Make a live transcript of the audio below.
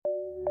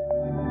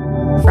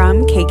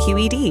from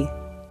KQED.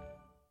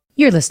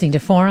 You're listening to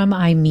Forum.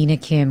 I'm Mina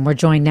Kim. We're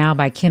joined now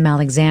by Kim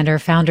Alexander,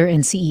 founder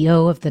and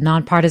CEO of the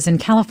nonpartisan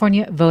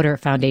California Voter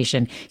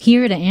Foundation,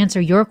 here to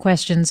answer your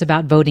questions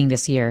about voting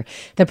this year.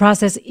 The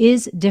process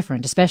is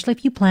different, especially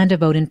if you plan to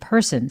vote in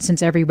person,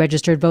 since every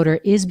registered voter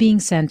is being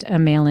sent a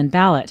mail-in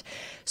ballot.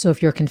 So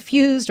if you're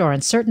confused or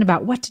uncertain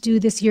about what to do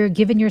this year,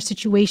 given your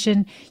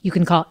situation, you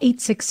can call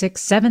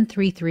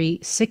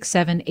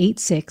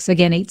 866-733-6786.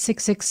 Again,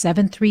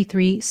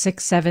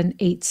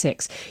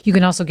 866-733-6786. You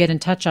can also get in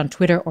touch on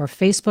Twitter or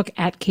Facebook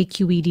at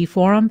KQED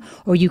Forum,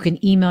 or you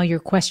can email your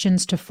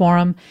questions to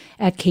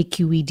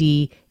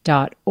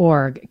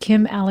forum@kqed.org.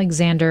 Kim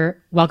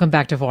Alexander, welcome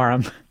back to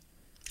Forum.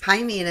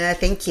 Hi, Mina.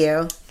 Thank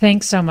you.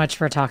 Thanks so much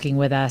for talking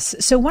with us.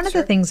 So one of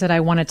the things that I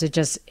wanted to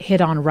just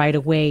hit on right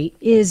away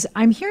is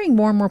I'm hearing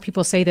more and more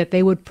people say that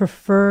they would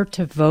prefer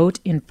to vote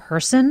in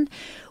person.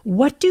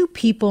 What do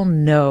people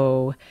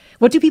know?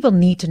 What do people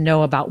need to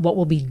know about what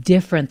will be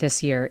different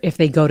this year if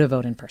they go to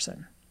vote in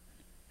person?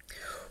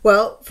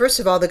 Well,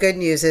 first of all, the good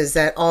news is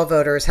that all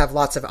voters have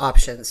lots of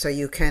options. So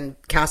you can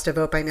cast a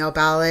vote by mail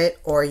ballot,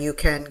 or you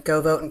can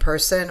go vote in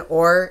person,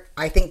 or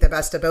I think the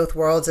best of both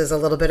worlds is a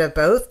little bit of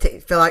both.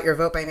 Fill out your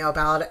vote by mail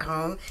ballot at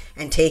home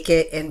and take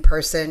it in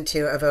person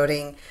to a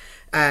voting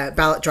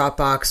ballot drop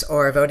box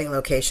or a voting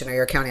location or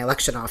your county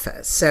election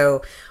office.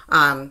 So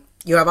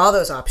you have all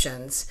those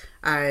options.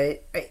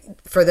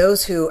 For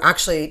those who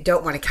actually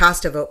don't want to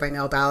cast a vote by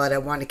mail ballot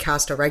and want to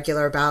cast a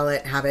regular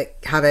ballot and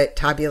have it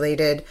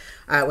tabulated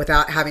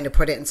without having to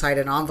put it inside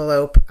an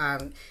envelope,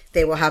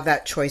 they will have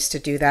that choice to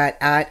do that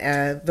at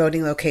a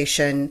voting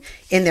location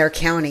in their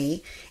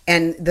county.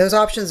 And those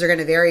options are going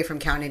to vary from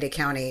county to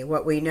county.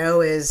 What we know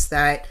is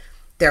that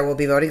there will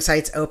be voting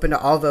sites open to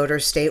all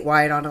voters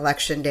statewide on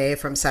election day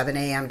from 7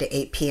 a.m. to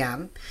 8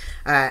 p.m.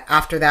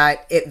 After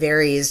that, it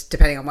varies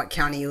depending on what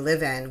county you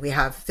live in. We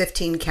have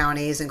 15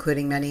 counties,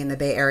 including many in the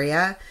Bay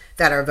Area,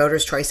 that are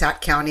Voters' Choice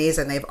Act counties,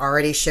 and they've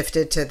already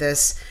shifted to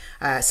this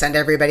send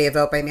everybody a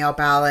vote by mail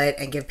ballot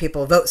and give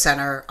people vote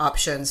center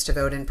options to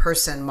vote in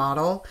person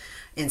model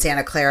in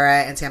Santa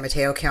Clara and San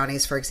Mateo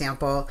counties, for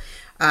example.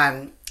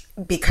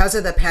 Because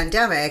of the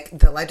pandemic,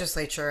 the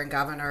legislature and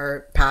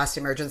governor passed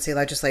emergency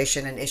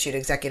legislation and issued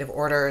executive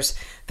orders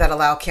that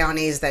allow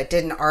counties that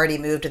didn't already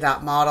move to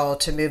that model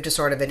to move to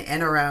sort of an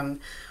interim,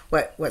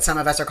 what some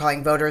of us are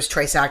calling Voters'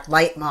 Choice Act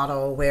light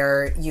model,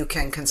 where you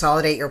can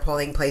consolidate your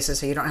polling places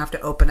so you don't have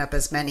to open up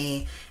as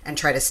many and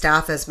try to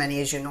staff as many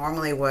as you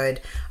normally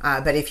would.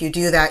 But if you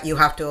do that, you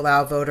have to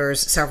allow voters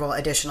several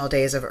additional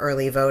days of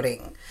early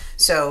voting.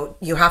 So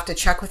you have to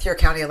check with your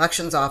county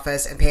elections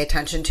office and pay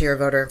attention to your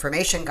voter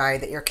information guide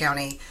that your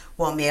county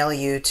will mail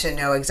you to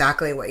know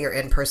exactly what your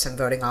in-person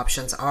voting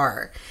options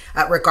are.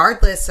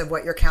 Regardless of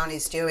what your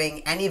county's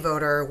doing, any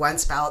voter,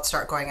 once ballots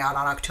start going out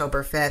on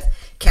October 5th,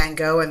 can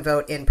go and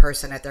vote in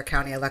person at their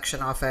county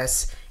election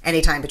office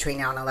anytime between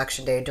now and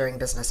election day during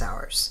business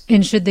hours.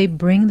 And should they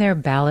bring their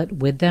ballot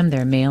with them,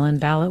 their mail-in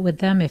ballot with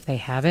them, if they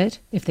have it,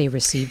 if they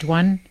received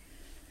one?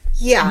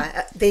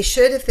 Yeah, they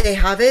should if they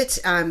have it.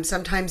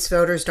 Sometimes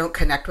voters don't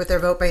connect with their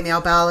vote by mail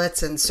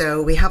ballots, and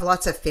so we have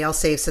lots of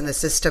fail-safes in the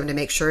system to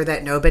make sure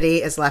that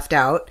nobody is left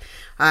out.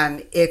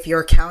 If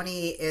your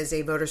county is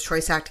a Voters'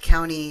 Choice Act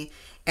county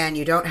and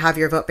you don't have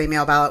your vote by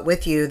mail ballot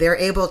with you, they're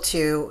able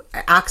to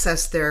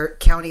access their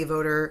county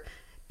voter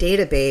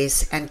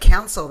database and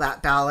cancel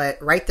that ballot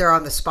right there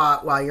on the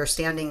spot while you're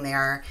standing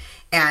there,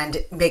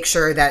 and make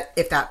sure that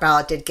if that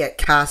ballot did get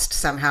cast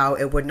somehow,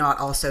 it would not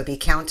also be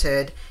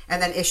counted, and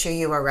then issue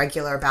you a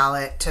regular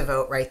ballot to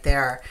vote right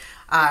there.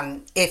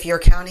 If your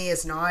county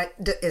is not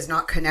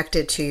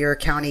connected to your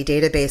county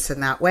database in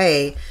that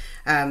way,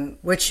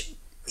 which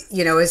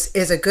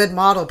is a good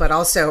model, but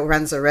also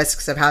runs the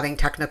risks of having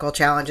technical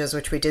challenges,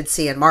 which we did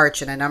see in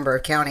March in a number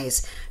of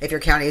counties. If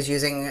your county is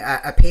using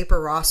a paper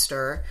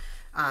roster,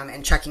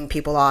 and checking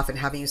people off and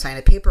having you sign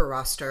a paper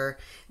roster,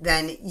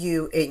 then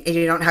you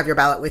don't have your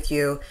ballot with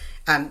you,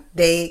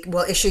 they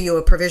will issue you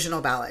a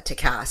provisional ballot to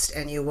cast,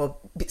 and you will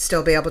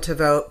still be able to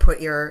vote. Put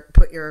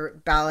your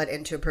ballot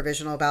into a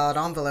provisional ballot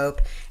envelope,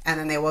 and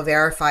then they will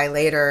verify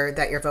later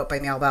that your vote by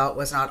mail ballot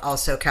was not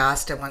also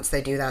cast. And once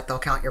they do that, they'll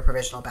count your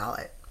provisional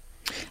ballot.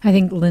 I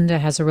think Linda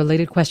has a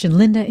related question.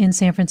 Linda in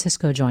San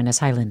Francisco, join us.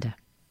 Hi, Linda.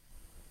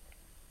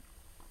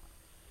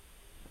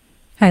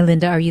 Hi,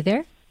 Linda. Are you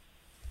there?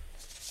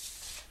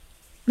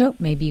 Nope,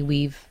 maybe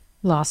we've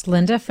lost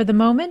Linda for the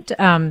moment.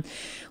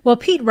 Well,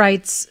 Pete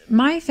writes,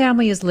 my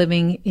family is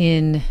living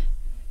in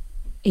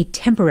a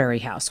temporary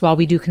house while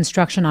we do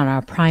construction on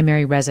our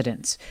primary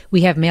residence.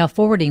 We have mail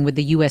forwarding with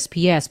the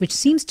USPS, which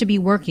seems to be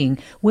working.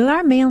 Will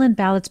our mail-in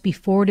ballots be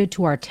forwarded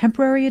to our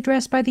temporary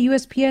address by the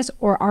USPS,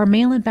 or are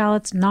mail-in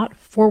ballots not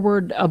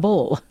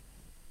forwardable?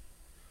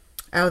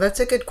 Oh, that's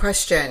a good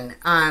question.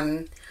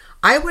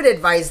 I would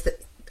advise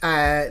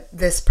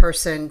this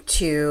person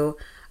to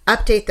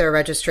update their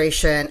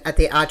registration at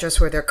the address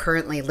where they're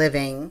currently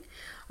living.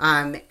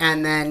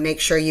 And then make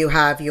sure you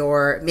have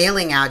your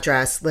mailing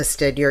address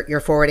listed, your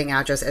forwarding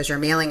address as your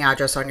mailing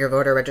address on your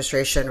voter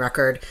registration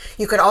record.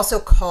 You could also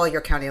call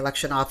your county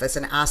election office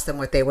and ask them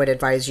what they would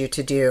advise you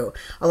to do.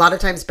 A lot of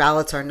times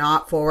ballots are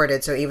not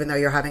forwarded, so even though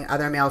you're having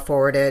other mail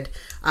forwarded,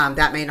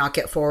 that may not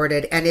get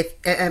forwarded.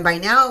 And by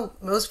now,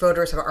 most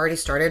voters have already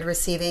started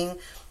receiving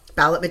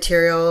ballot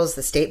materials.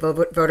 The state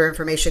voter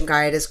information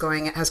guide has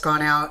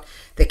gone out.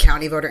 The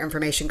county voter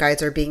information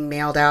guides are being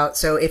mailed out.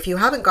 So if you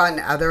haven't gotten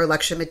other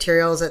election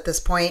materials at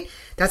this point,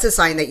 that's a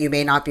sign that you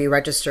may not be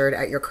registered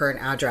at your current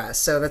address.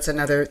 So that's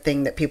another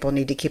thing that people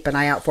need to keep an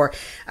eye out for.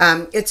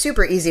 It's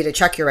super easy to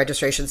check your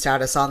registration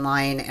status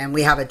online, and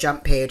we have a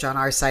jump page on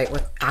our site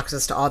with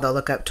access to all the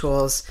lookup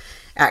tools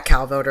at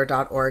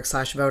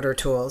calvoter.org/voter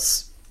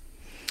tools.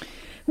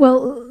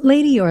 Well,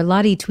 Lady or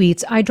Lottie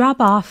tweets, I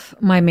drop off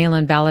my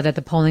mail-in ballot at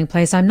the polling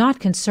place. I'm not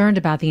concerned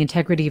about the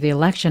integrity of the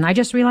election. I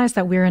just realized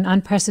that we're in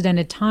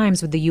unprecedented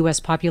times with the U.S.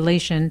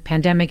 population,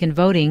 pandemic, and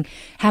voting.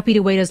 Happy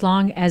to wait as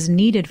long as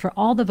needed for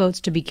all the votes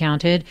to be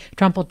counted.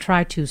 Trump will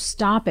try to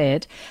stop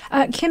it.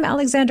 Kim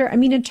Alexander, I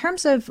mean, in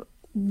terms of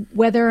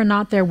whether or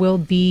not there will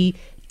be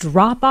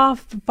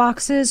drop-off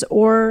boxes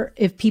or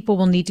if people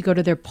will need to go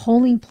to their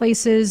polling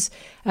places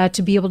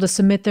to be able to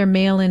submit their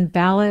mail-in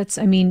ballots.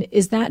 I mean,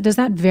 does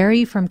that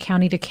vary from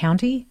county to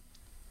county?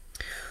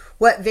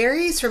 What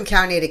varies from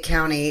county to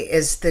county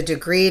is the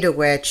degree to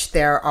which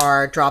there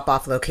are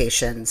drop-off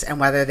locations and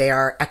whether they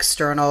are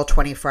external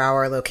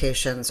 24-hour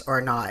locations or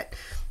not.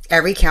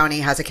 Every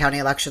county has a county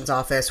elections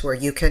office where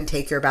you can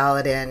take your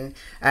ballot in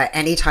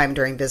anytime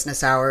during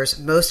business hours.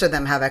 Most of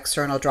them have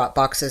external drop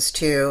boxes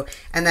too.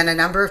 And then a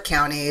number of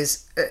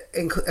counties,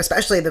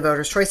 especially the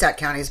Voters' Choice Act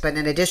counties, but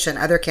in addition,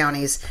 other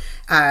counties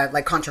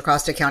like Contra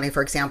Costa County,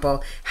 for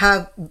example,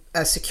 have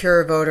a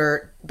secure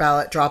voter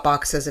ballot drop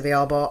boxes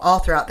available all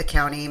throughout the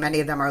county. Many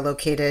of them are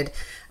located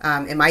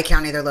in my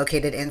county. They're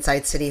located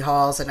inside city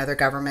halls and other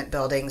government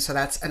buildings. So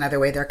that's another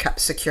way they're kept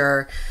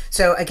secure.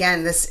 So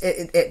again,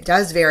 it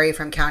does vary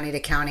from county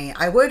to county.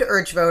 I would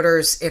urge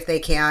voters, if they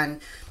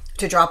can,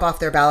 to drop off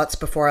their ballots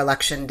before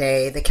Election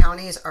Day. The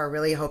counties are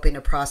really hoping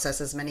to process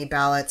as many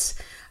ballots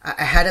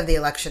ahead of the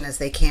election as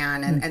they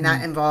can. And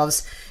that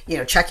involves,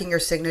 checking your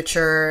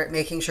signature,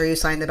 making sure you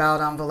sign the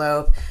ballot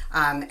envelope,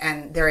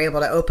 and they're able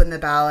to open the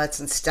ballots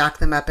and stack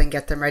them up and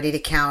get them ready to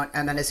count.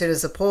 And then as soon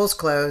as the polls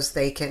close,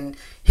 they can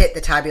hit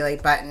the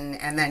tabulate button,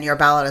 and then your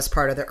ballot is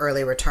part of the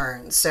early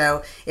return.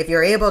 So if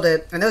you're able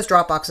to, and those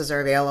drop boxes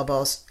are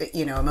available,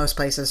 in most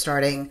places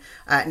starting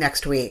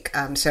next week.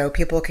 So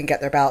people can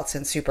get their ballots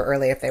in super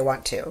early if they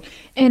want to.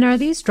 And are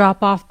these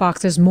drop-off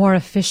boxes more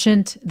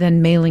efficient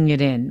than mailing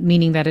it in,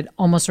 meaning that it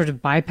almost sort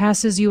of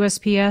bypasses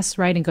USPS,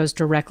 right, and goes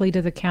directly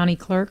to the county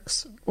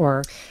clerks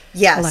or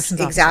elections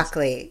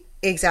offices?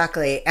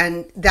 Exactly.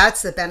 And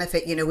that's the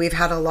benefit. We've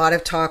had a lot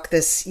of talk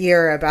this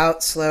year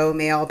about slow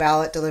mail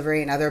ballot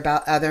delivery and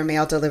other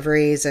mail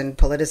deliveries and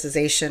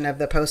politicization of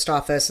the post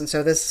office. And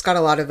so this has got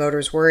a lot of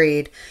voters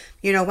worried.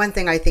 One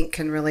thing I think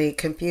can really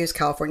confuse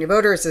California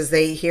voters is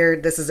they hear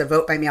this is a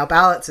vote by mail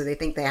ballot, so they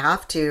think they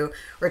have to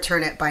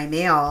return it by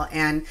mail.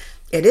 And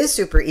it is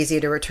super easy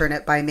to return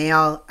it by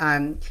mail,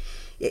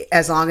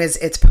 as long as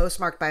it's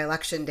postmarked by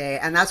Election Day.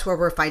 And that's where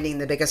we're finding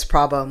the biggest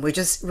problem. We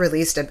just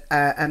released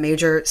a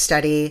major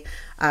study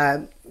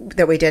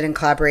that we did in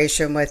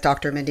collaboration with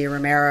Dr. Mindy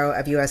Romero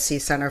of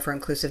USC Center for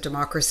Inclusive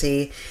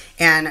Democracy.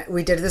 And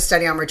we did this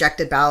study on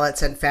rejected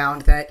ballots and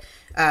found that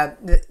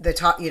the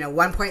top,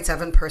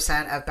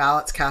 1.7% of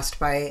ballots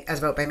cast as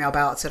vote by mail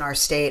ballots in our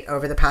state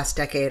over the past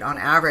decade on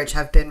average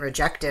have been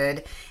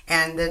rejected.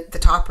 And the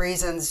top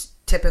reasons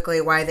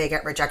typically why they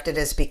get rejected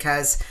is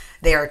because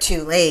they are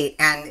too late.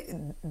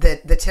 And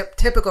the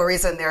typical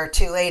reason they're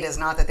too late is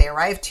not that they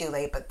arrived too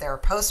late, but they're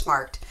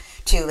postmarked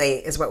too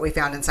late, is what we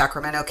found in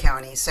Sacramento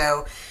County.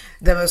 So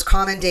the most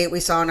common date we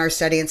saw in our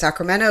study in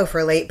Sacramento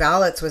for late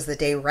ballots was the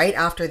day right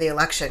after the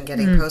election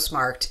getting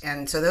postmarked.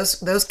 And so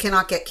those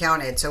cannot get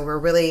counted. So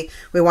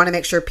we want to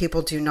make sure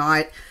people do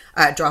not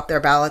drop their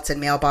ballots in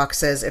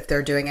mailboxes if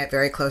they're doing it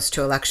very close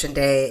to Election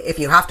Day. If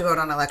you have to vote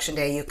on Election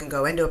Day, you can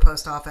go into a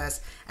post office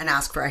and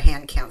ask for a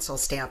hand cancel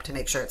stamp to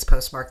make sure it's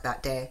postmarked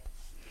that day.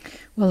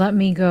 Well, let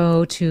me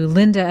go to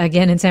Linda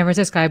again in San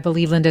Francisco. I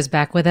believe Linda's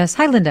back with us.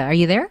 Hi, Linda. Are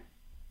you there?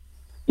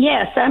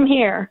 Yes, I'm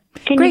here.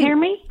 Can Great. you hear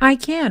me? I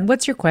can.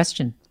 What's your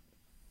question?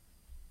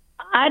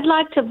 I'd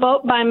like to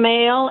vote by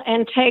mail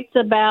and take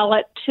the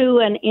ballot to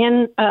an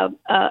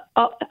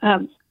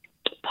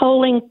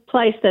polling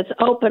place that's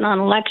open on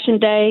Election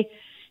Day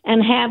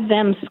and have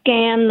them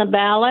scan the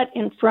ballot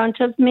in front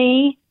of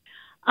me.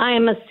 I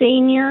am a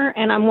senior,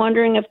 and I'm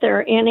wondering if there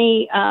are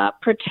any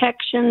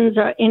protections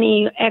or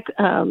any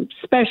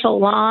special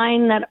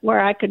line where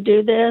I could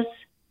do this.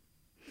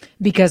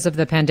 Because of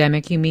the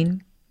pandemic, you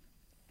mean?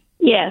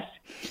 Yes.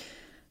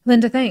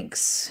 Linda,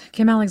 thanks.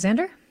 Kim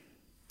Alexander?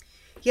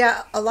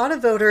 Yeah, a lot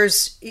of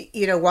voters,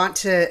 want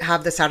to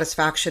have the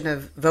satisfaction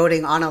of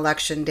voting on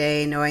election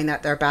day, knowing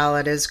that their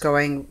ballot is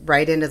going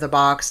right into the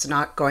box,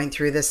 not going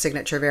through the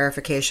signature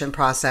verification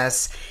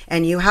process.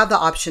 And you have the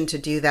option to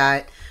do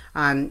that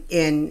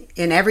in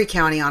every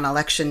county on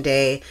election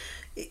day.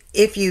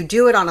 If you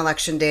do it on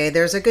election day,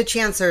 there's a good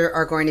chance there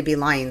are going to be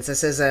lines.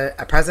 This is a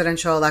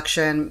presidential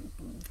election.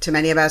 To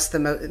many of us,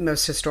 the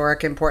most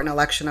historic, important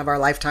election of our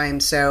lifetime.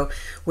 So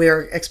we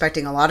are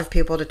expecting a lot of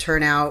people to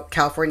turn out.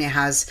 California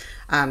has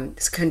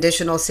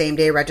conditional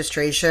same-day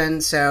registration.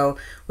 So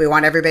we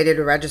want everybody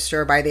to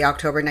register by the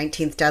October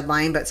 19th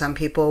deadline, but some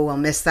people will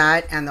miss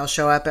that and they'll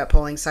show up at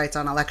polling sites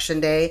on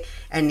election day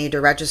and need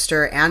to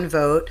register and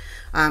vote.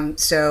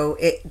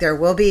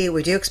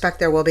 We do expect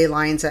there will be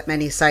lines at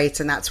many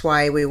sites, and that's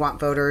why we want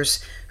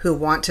voters who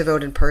want to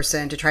vote in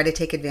person to try to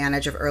take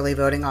advantage of early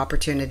voting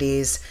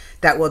opportunities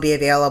that will be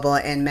available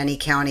in many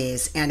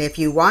counties. And if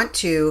you want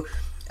to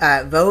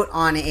vote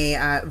on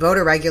a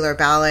regular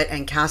ballot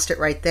and cast it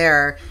right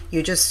there,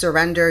 you just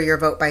surrender your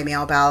vote by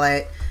mail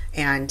ballot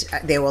and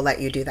they will let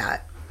you do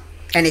that.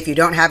 And if you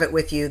don't have it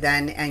with you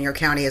then, and your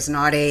county is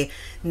not a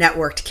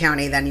networked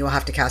county, then you will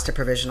have to cast a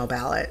provisional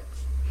ballot.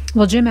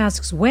 Well, Jim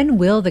asks, when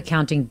will the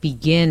counting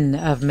begin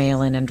of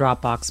mail-in and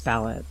drop box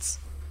ballots?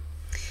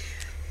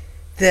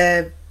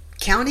 The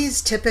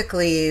counties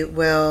typically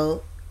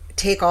will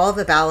take all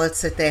the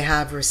ballots that they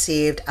have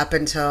received up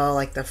until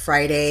like the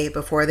Friday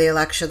before the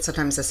election,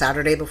 sometimes the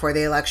Saturday before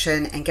the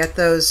election, and get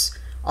those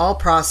all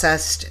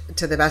processed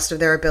to the best of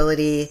their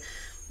ability.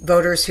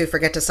 Voters who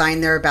forget to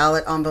sign their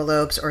ballot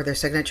envelopes or their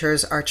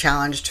signatures are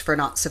challenged for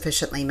not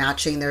sufficiently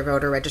matching their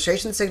voter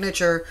registration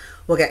signature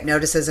will get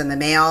notices in the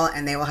mail,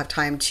 and they will have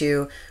time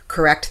to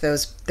correct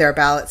their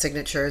ballot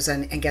signatures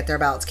and get their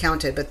ballots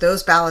counted. But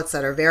those ballots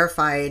that are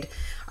verified,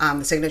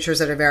 the signatures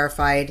that are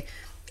verified,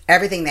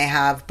 everything they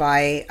have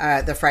by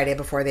the Friday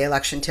before the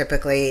election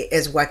typically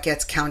is what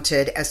gets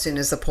counted as soon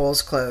as the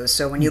polls close.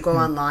 So when you go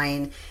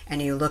online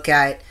and you look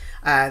at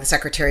the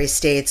Secretary of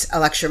State's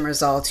election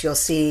results, you'll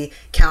see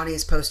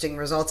counties posting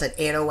results at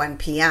 8:01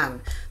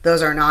 p.m.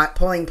 Those are not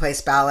polling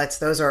place ballots.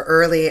 Those are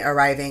early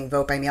arriving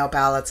vote by mail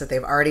ballots that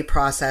they've already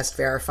processed,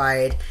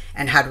 verified,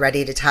 and had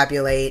ready to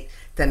tabulate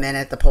the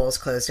minute the polls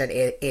closed at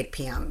 8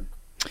 p.m.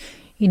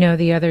 You know,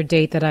 the other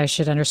date that I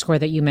should underscore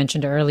that you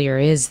mentioned earlier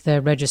is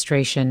the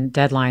registration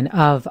deadline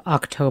of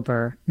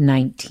October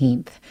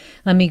 19th.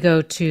 Let me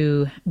go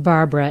to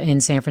Barbara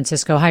in San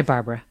Francisco. Hi,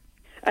 Barbara.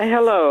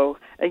 Hello.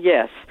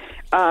 Yes.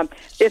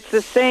 It's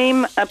the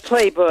same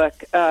playbook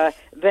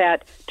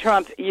that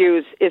Trump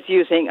is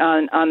using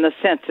on the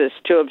census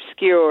to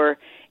obscure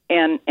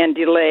and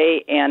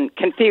delay and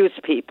confuse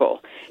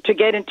people, to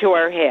get into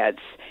our heads,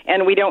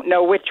 and we don't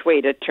know which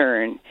way to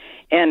turn.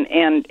 And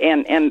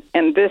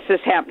this is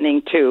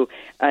happening too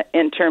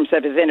in terms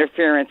of his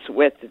interference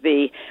with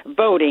the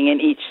voting in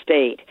each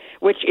state,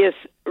 which is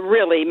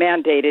really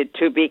mandated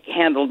to be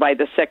handled by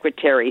the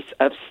secretaries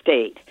of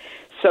state.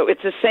 So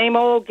it's the same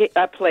old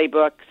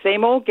playbook,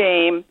 same old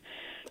game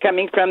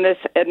coming from this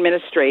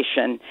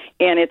administration,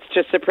 and it's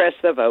to suppress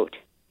the vote.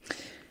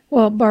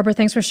 Well, Barbara,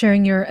 thanks for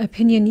sharing your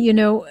opinion. You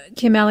know,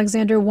 Kim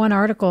Alexander, one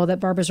article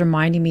that Barbara's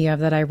reminding me of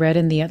that I read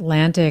in The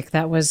Atlantic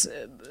that was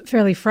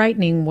fairly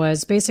frightening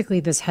was basically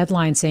this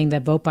headline saying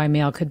that vote by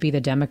mail could be the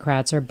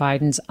Democrats or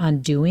Biden's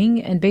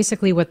undoing. And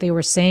basically what they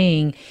were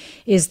saying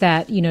is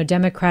that, you know,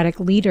 Democratic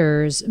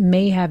leaders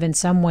may have in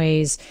some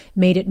ways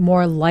made it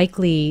more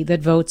likely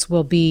that votes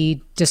will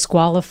be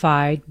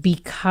disqualified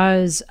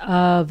because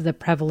of the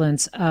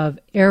prevalence of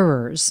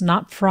errors,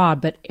 not fraud,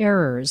 but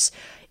errors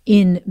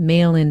in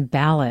mail-in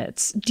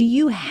ballots. Do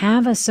you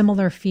have a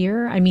similar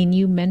fear? I mean,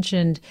 you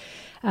mentioned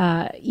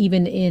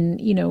even in,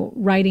 you know,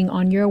 writing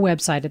on your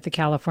website at the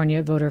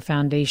California Voter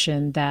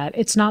Foundation that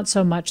it's not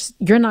so much,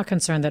 you're not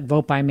concerned that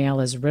vote by mail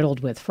is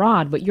riddled with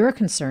fraud. What you're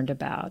concerned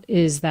about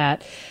is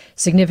that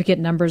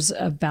significant numbers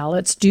of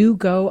ballots do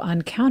go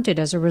uncounted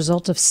as a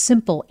result of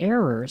simple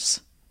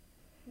errors.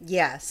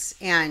 Yes,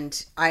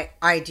 and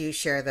I do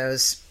share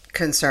those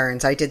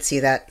concerns. I did see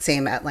that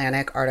same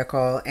Atlantic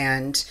article,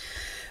 and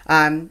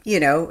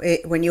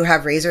when you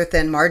have razor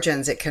thin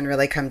margins, it can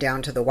really come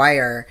down to the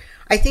wire.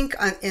 I think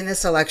in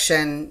this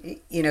election,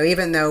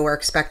 even though we're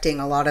expecting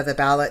a lot of the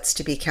ballots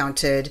to be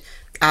counted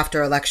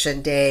after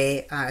Election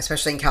Day,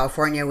 especially in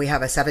California, we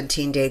have a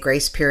 17-day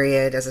grace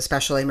period as a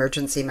special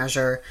emergency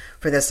measure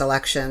for this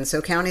election.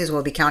 So counties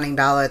will be counting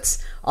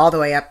ballots all the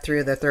way up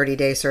through the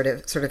 30-day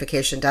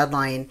certification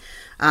deadline.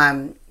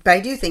 But I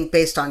do think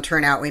based on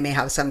turnout, we may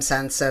have some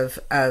sense of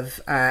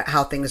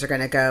how things are going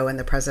to go in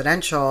the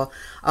presidential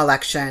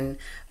election.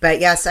 But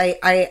yes, I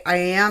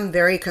am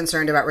very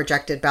concerned about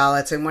rejected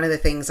ballots. And one of the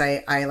things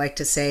I like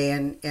to say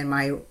in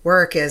my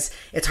work is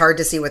it's hard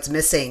to see what's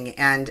missing.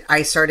 And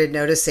I started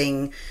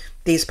noticing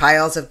these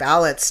piles of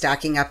ballots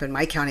stacking up in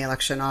my county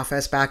election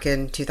office back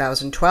in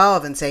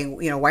 2012 and saying,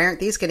 why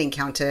aren't these getting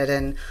counted,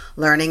 and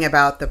learning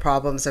about the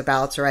problems of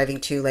ballots arriving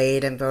too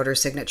late and voter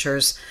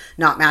signatures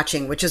not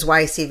matching, which is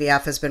why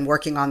CVF has been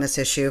working on this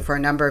issue for a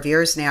number of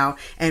years now.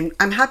 And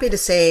I'm happy to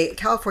say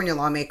California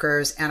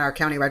lawmakers and our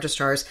county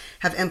registrars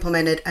have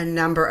implemented a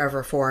number of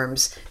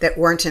reforms that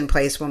weren't in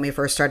place when we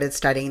first started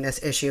studying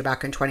this issue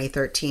back in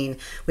 2013.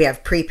 We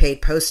have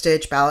prepaid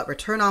postage, ballot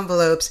return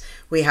envelopes.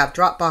 We have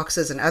drop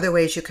boxes and other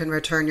ways you can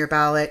return your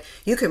ballot.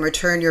 You can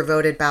return your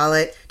voted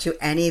ballot to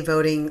any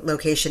voting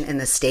location in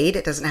the state.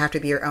 It doesn't have to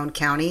be your own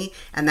county,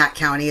 and that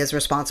county is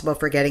responsible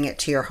for getting it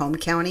to your home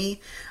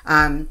county.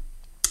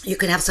 You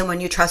can have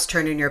someone you trust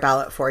turn in your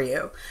ballot for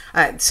you.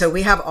 So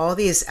we have all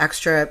these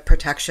extra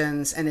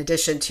protections in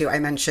addition to, I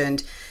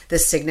mentioned, the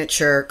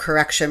signature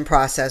correction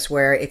process,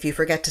 where if you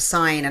forget to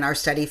sign, and our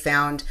study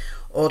found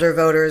older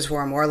voters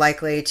were more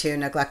likely to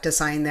neglect to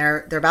sign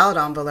their ballot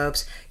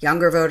envelopes.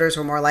 Younger voters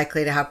were more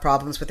likely to have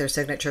problems with their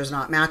signatures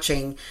not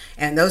matching.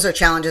 And those are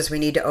challenges we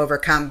need to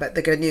overcome. But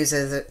the good news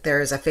is that there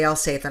is a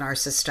fail-safe in our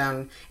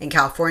system, in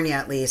California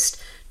at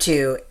least,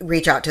 to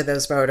reach out to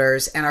those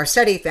voters. And our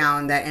study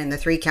found that in the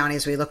 3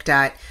 counties we looked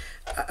at,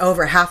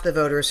 over half the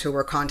voters who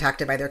were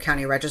contacted by their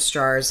county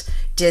registrars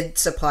did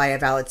supply a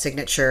valid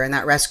signature, and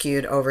that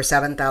rescued over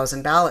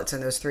 7,000 ballots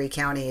in those 3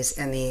 counties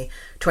in the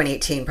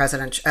 2018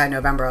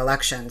 November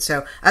election.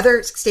 So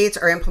other states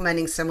are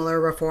implementing similar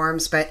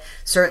reforms, but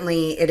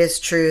certainly it is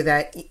true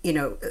that,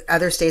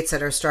 other states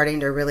that are starting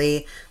to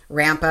really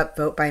ramp up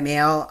vote by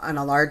mail on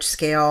a large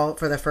scale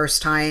for the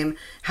first time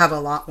have a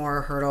lot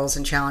more hurdles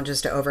and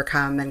challenges to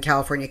overcome than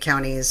California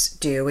counties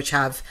do, which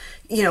have,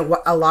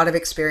 a lot of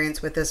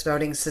experience with this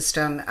voting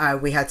system.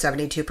 We had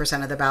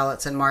 72% of the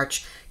ballots in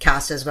March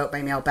cast as vote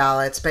by mail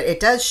ballots, but it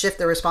does shift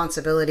the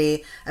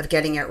responsibility of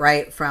getting it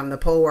right from the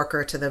poll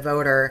worker to the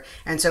voter.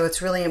 And so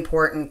it's really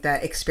important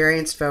that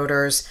experienced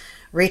voters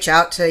reach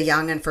out to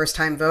young and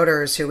first-time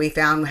voters who we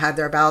found had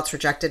their ballots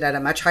rejected at a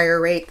much higher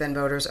rate than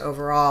voters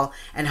overall,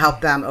 and help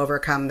them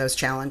overcome those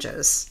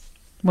challenges.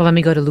 Well, let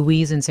me go to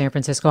Louise in San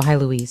Francisco. Hi,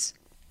 Louise.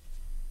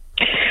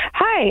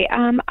 Hi,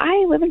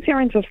 I live in San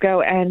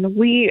Francisco, and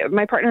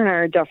my partner and I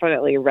are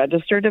definitely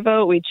registered to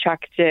vote. We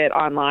checked it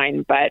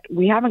online, but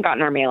we haven't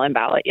gotten our mail-in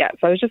ballot yet.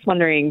 So I was just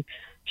wondering,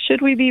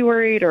 should we be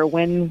worried, or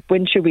when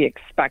should we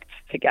expect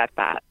to get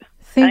that?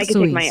 Thanks, I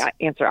can Louise. take my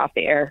answer off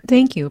the air.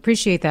 Thank you.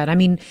 Appreciate that. I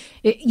mean,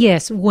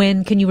 yes,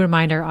 when can you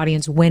remind our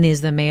audience, when is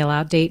the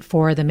mail-out date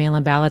for the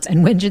mail-in ballots,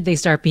 and when should they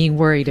start being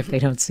worried if they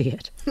don't see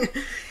it?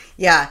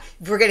 Yeah,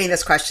 we're getting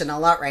this question a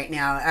lot right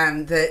now.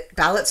 The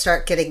ballots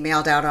start getting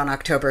mailed out on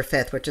October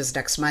 5th, which is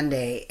next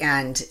Monday.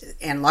 And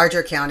in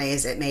larger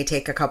counties, it may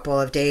take a couple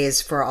of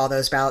days for all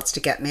those ballots to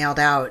get mailed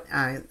out.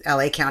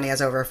 LA County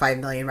has over 5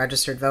 million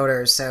registered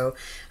voters, so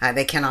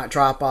they cannot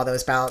drop all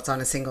those ballots on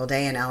a single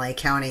day in LA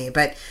County.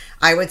 But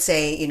I would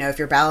say, if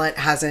your ballot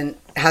hasn't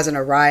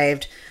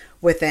arrived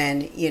within,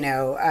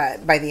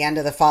 by the end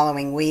of the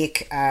following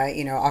week,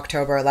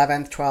 October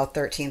 11th, 12th,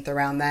 13th,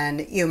 around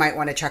then, you might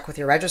want to check with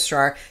your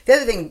registrar. The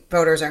other thing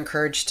voters are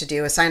encouraged to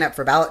do is sign up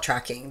for ballot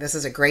tracking. This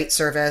is a great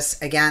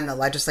service. Again, the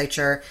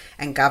legislature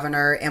and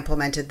governor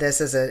implemented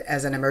this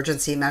as an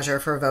emergency measure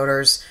for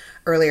voters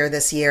earlier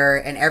this year,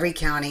 and every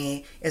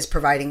county is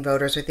providing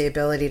voters with the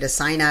ability to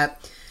sign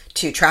up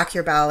to track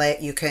your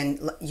ballot. You can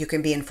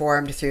be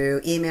informed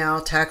through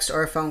email, text,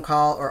 or a phone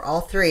call, or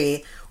all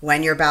 3,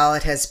 when your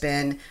ballot has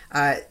been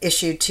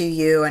issued to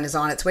you and is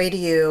on its way to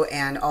you,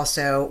 and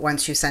also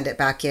once you send it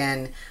back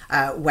in,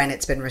 when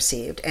it's been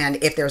received.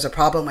 And if there's a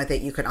problem with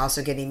it, you can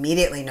also get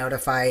immediately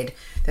notified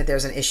that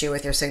there's an issue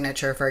with your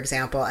signature, for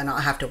example, and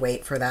not have to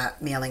wait for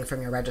that mailing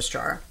from your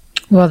registrar.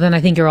 Well, then I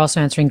think you're also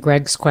answering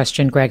Greg's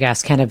question. Greg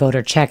asked, can a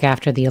voter check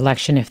after the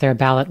election if their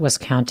ballot was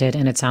counted?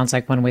 And it sounds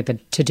like one way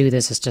to do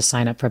this is to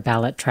sign up for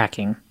ballot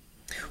tracking.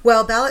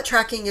 Well, ballot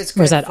tracking is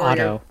good. Or is that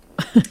auto?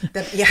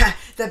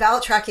 The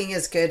ballot tracking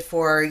is good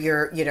for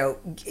your,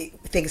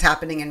 things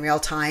happening in real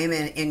time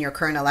in your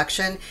current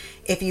election.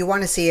 If you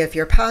want to see if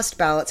your past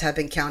ballots have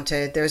been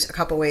counted, there's a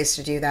couple ways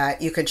to do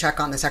that. You can check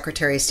on the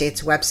Secretary of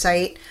State's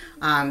website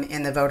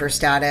in the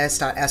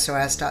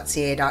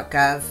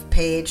voterstatus.sos.ca.gov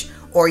page,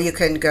 or you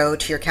can go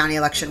to your county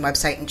election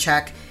website and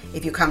check.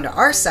 If you come to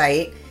our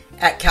site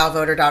at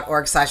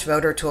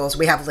calvoter.org/voter-tools,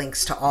 we have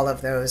links to all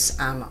of those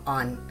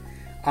on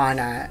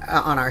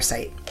our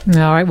site.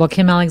 All right. Well,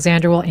 Kim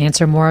Alexander will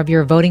answer more of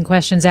your voting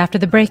questions after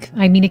the break.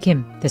 I'm Mina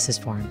Kim. This is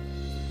Forum.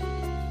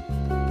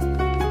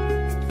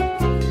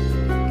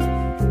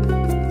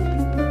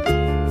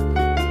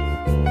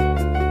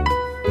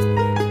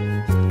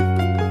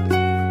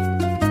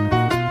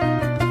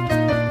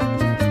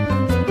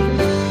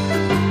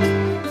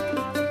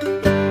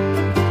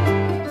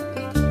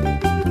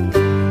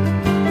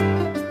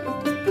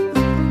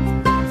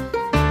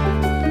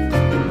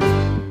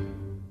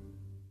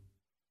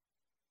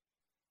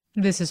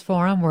 This is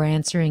Forum. We're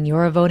answering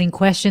your voting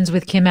questions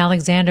with Kim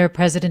Alexander,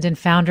 president and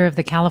founder of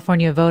the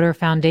California Voter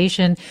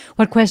Foundation.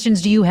 What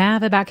questions do you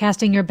have about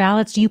casting your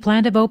ballots? Do you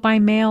plan to vote by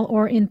mail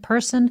or in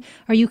person?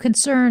 Are you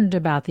concerned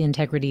about the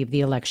integrity of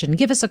the election?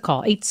 Give us a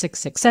call,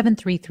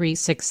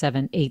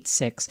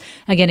 866-733-6786.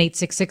 Again,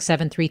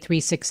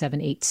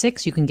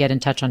 866-733-6786. You can get in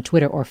touch on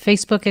Twitter or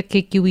Facebook at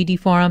KQED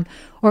Forum,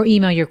 or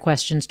email your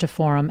questions to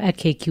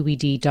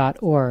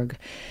forum@kqed.org.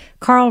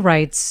 Carl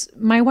writes,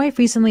 my wife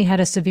recently had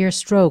a severe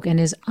stroke and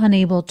is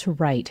unable to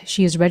write.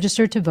 She is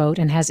registered to vote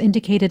and has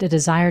indicated a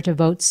desire to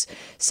vote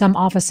some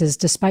offices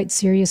despite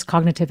serious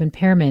cognitive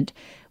impairment.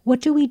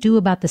 What do we do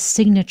about the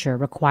signature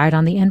required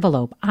on the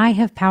envelope? I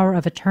have power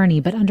of attorney,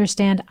 but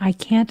understand I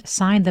can't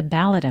sign the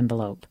ballot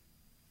envelope.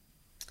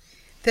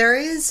 There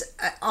is,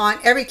 on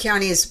every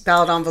county's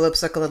ballot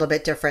envelopes look a little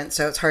bit different,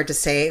 so it's hard to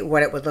say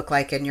what it would look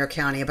like in your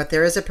county, but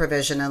there is a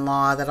provision in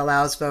law that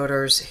allows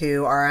voters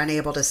who are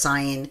unable to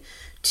sign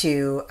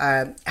to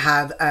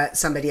have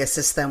somebody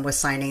assist them with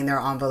signing their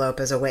envelope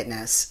as a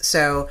witness.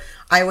 So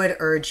I would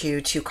urge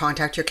you to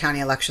contact your county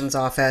elections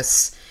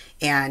office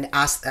and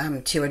ask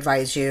them to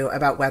advise you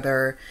about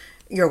whether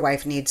your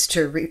wife needs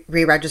to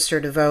re-register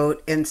to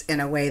vote in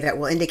a way that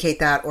will indicate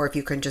that, or if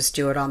you can just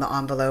do it on the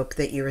envelope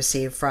that you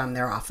receive from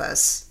their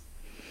office.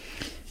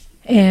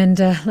 And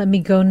let me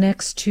go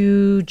next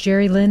to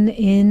Jerry Lynn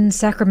in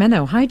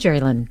Sacramento. Hi, Jerry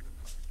Lynn.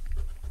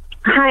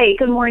 Hi,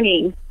 good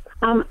morning.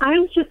 I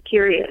was just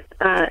curious,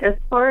 as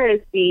far as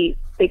the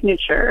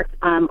signature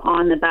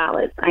on the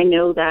ballots, I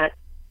know that,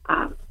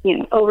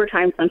 over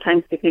time,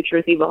 sometimes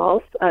signatures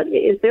evolve.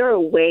 Is there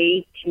a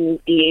way to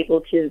be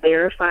able to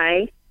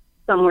verify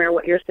somewhere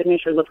what your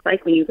signature looks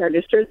like when you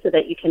register so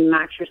that you can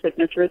match your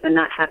signatures and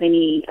not have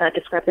any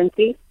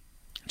discrepancies?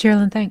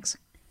 Geraldine, thanks.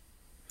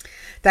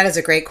 That is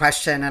a great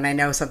question, and I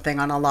know something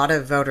on a lot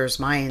of voters'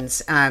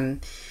 minds.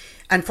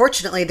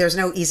 Unfortunately, there's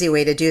no easy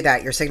way to do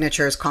that. Your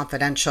signature is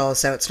confidential,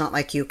 so it's not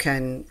like you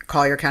can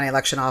call your county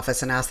election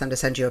office and ask them to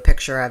send you a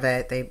picture of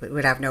it. They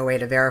would have no way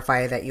to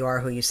verify that you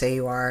are who you say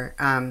you are.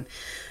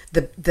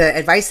 The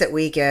advice that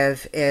we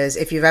give is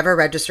if you've ever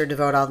registered to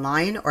vote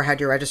online or had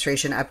your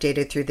registration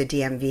updated through the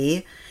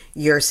DMV,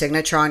 your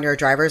signature on your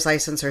driver's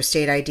license or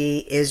state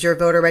ID is your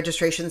voter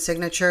registration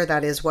signature.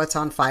 That is what's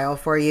on file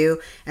for you.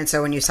 And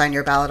so when you sign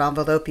your ballot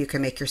envelope, you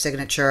can make your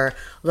signature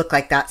look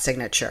like that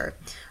signature.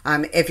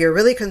 If you're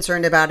really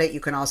concerned about it, you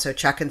can also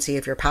check and see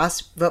if your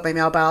past vote by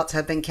mail ballots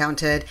have been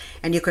counted.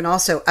 And you can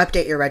also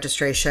update your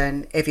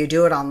registration. If you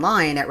do it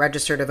online at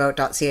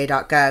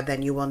registertovote.ca.gov,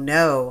 then you will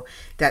know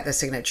that the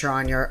signature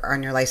on your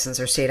license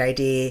or state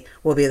ID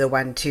will be the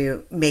one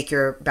to make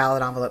your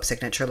ballot envelope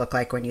signature look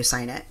like when you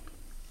sign it.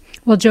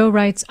 Well, Joe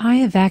writes,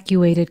 I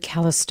evacuated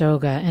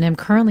Calistoga and am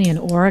currently in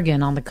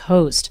Oregon on the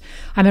coast.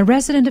 I'm a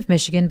resident of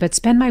Michigan, but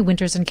spend my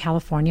winters in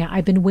California.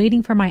 I've been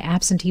waiting for my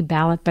absentee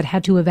ballot, but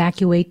had to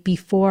evacuate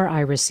before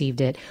I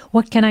received it.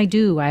 What can I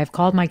do? I have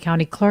called my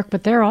county clerk,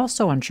 but they're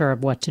also unsure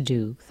of what to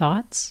do.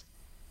 Thoughts?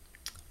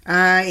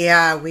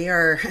 Yeah,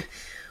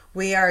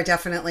 we are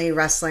definitely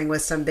wrestling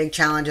with some big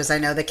challenges. I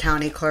know the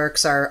county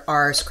clerks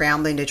are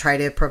scrambling to try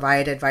to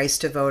provide advice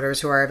to voters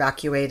who are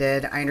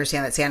evacuated. I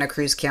understand that Santa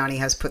Cruz County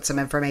has put some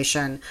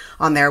information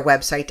on their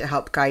website to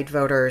help guide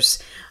voters.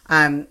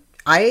 I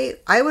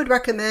would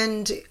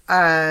recommend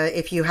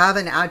if you have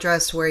an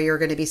address where you're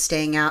going to be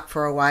staying at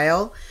for a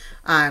while,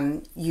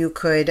 you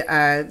could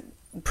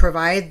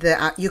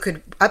you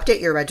could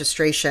update your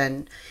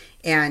registration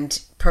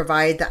and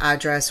provide the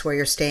address where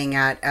you're staying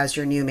at as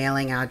your new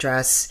mailing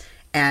address.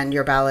 And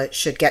your ballot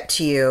should get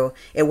to you.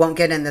 It won't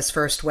get in this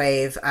first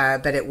wave,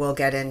 but it will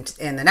get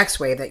in the next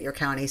wave that your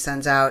county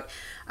sends out,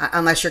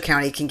 unless your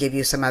county can give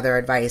you some other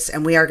advice.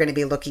 And we are going to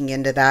be looking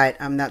into that.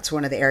 That's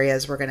one of the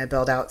areas we're going to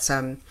build out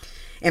some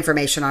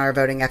information on our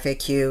voting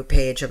FAQ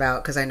page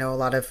about, because I know a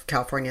lot of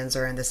Californians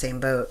are in the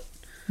same boat.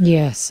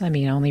 Yes. I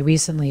mean, only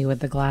recently with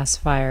the glass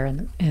fire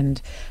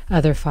and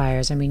other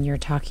fires, I mean, you're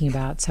talking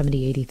about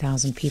 70,000,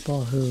 80,000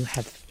 people who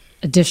have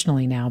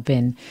additionally now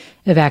been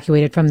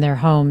evacuated from their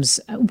homes.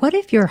 What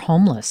if you're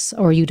homeless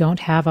or you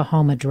don't have a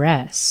home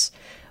address?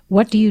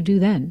 What do you do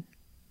then?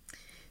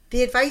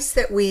 The advice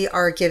that we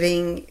are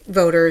giving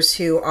voters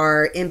who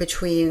are in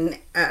between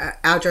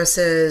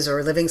addresses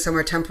or living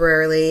somewhere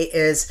temporarily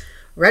is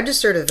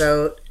register to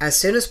vote as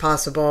soon as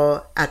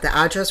possible at the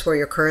address where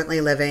you're currently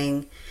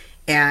living.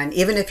 And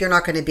even if you're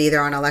not going to be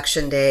there on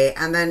election day,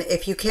 and then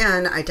if you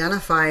can,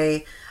 identify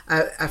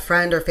a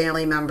friend or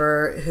family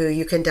member who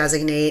you can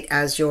designate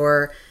as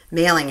your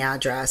mailing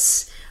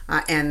address,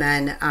 and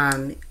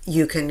then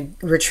you can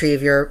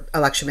retrieve your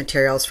election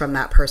materials from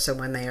that person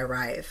when they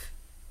arrive.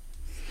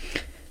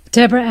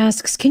 Deborah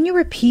asks, can you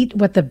repeat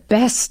what the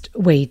best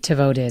way to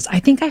vote is? I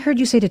think I heard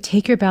you say to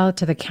take your ballot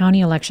to the county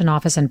election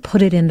office and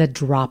put it in the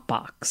drop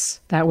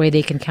box. That way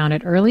they can count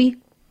it early?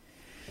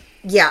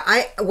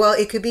 Yeah, well,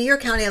 it could be your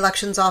county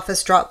elections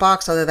office drop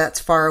box, although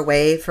that's far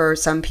away for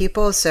some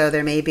people. So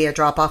there may be a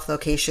drop-off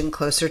location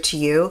closer to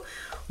you.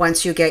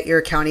 Once you get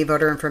your county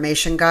voter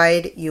information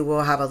guide, you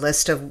will have a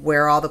list of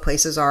where all the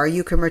places are.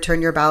 You can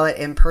return your ballot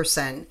in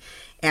person.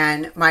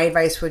 And my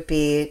advice would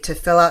be to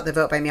fill out the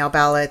vote by mail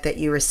ballot that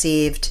you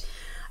received.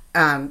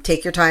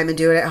 Take your time and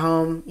do it at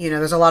home.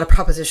 There's a lot of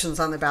propositions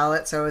on the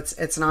ballot, so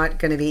it's not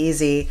going to be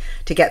easy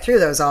to get through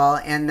those all.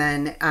 And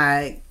then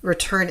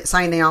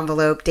sign the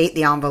envelope, date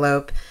the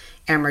envelope,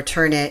 and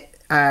return it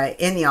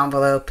in the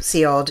envelope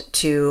sealed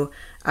to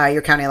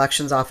your county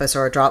elections office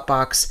or a drop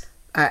box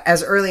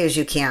as early as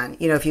you can.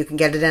 If you can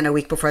get it in a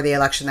week before the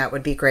election, that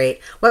would be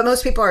great. What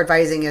most people are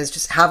advising is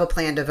just have a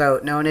plan to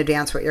vote. Know in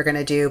advance what you're going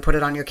to do. Put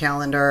it on your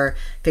calendar.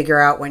 Figure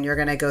out when you're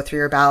going to go through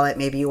your ballot.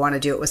 Maybe you want to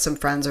do it with some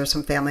friends or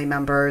some family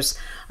members.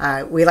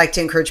 We like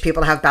to encourage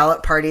people to have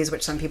ballot parties,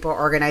 which some people are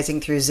organizing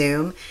through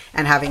Zoom,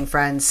 and having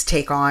friends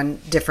take on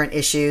different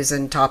issues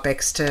and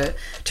topics to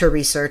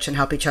research and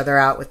help each other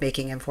out with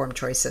making informed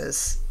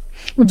choices.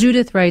 Well,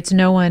 Judith writes,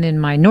 no one in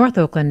my North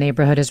Oakland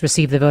neighborhood has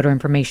received the voter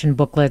information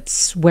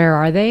booklets. Where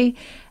are they?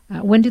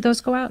 When do those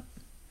go out?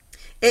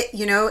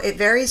 It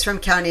varies from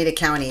county to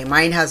county.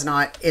 Mine has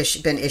not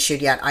been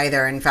issued yet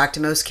either. In fact,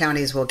 most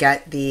counties will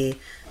get the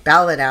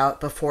ballot out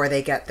before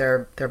they get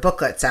their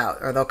booklets out,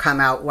 or they'll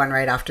come out one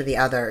right after the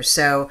other.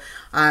 So,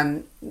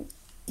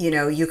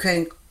 you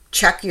can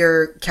check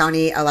your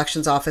county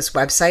elections office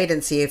website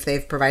and see if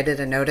they've provided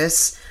a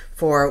notice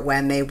for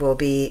when they will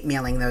be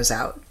mailing those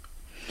out.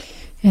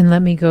 And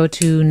let me go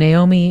to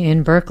Naomi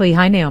in Berkeley.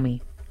 Hi,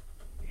 Naomi.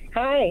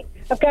 Hi.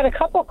 I've got a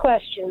couple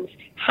questions.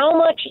 How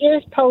much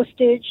is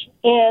postage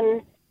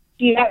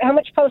how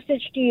much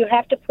postage do you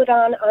have to put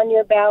on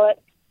your ballot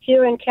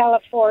here in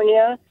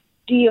California?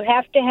 Do you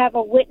have to have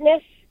a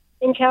witness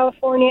in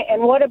California?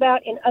 And what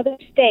about in other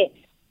states?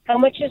 How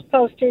much is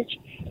postage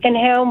and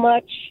how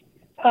much,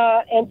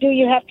 and do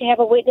you have to have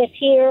a witness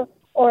here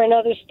or in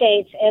other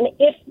states? And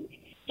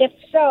if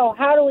so,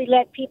 how do we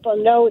let people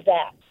know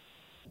that?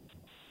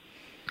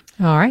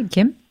 All right,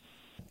 Kim?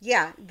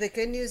 Yeah, the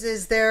good news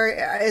is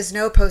there is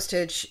no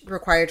postage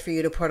required for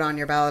you to put on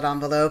your ballot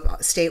envelope.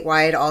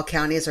 Statewide, all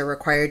counties are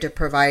required to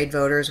provide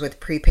voters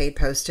with prepaid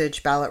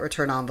postage ballot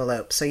return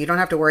envelopes. So you don't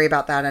have to worry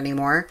about that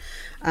anymore.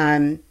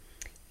 And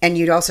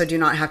you also do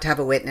not have to have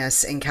a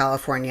witness in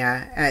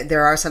California.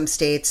 There are some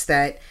states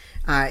that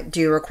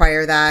do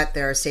require that.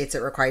 There are states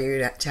that require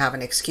you to have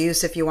an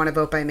excuse if you want to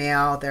vote by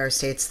mail. There are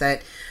states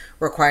that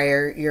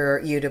require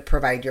you to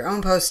provide your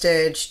own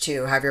postage,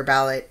 to have your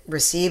ballot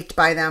received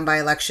by them by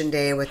election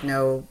day with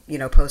no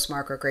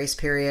postmark or grace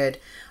period.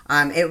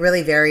 It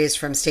really varies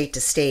from state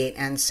to state,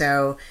 and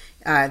so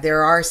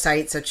there are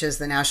sites such as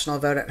the National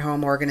Vote at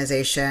Home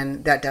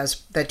organization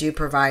that do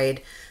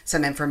provide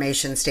some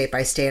information state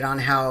by state on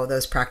how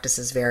those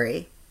practices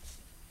vary.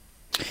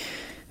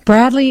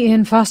 Bradley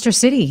in Foster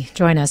City,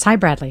 join us. Hi,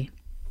 Bradley.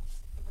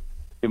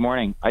 Good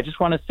morning. I just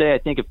want to say, I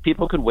think if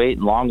people could wait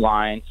in long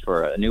lines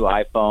for a new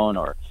iPhone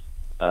or,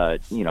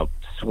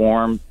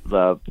 swarm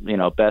the,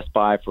 Best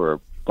Buy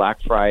for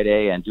Black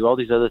Friday and do all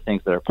these other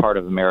things that are part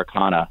of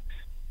Americana,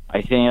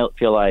 I feel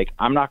like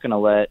I'm not going to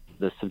let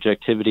the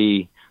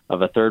subjectivity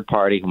of a third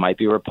party who might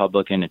be a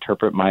Republican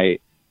interpret my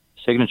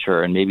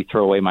signature and maybe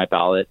throw away my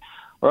ballot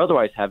or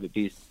otherwise have it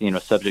be,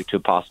 subject to a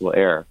possible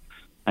error.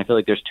 I feel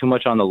like there's too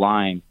much on the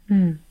line.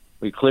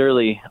 We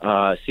clearly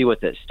see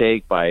what's at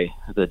stake by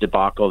the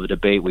debacle of the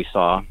debate we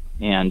saw.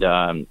 And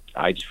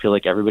I just feel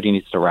like everybody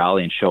needs to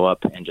rally and show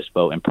up and just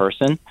vote in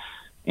person.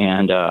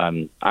 And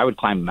I would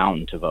climb a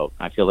mountain to vote.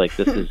 I feel like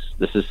this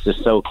is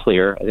just so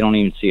clear. I don't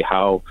even see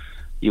how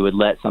you would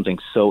let something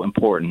so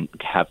important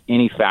have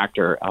any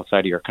factor outside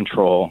of your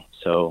control.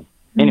 So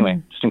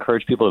anyway, just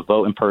encourage people to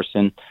vote in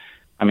person.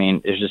 I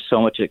mean, there's just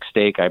so much at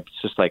stake.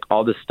 It's just like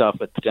all this stuff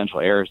with potential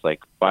errors. Like,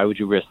 why would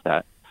you risk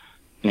that?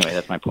 Anyway,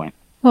 that's my point.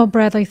 Well,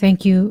 Bradley,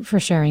 thank you for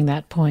sharing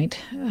that point.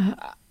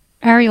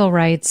 Ariel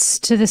writes,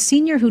 to the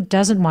senior who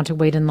doesn't want to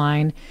wait in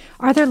line,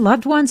 are there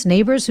loved ones,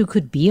 neighbors who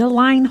could be a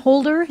line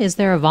holder? Is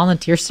there a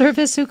volunteer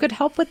service who could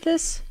help with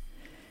this?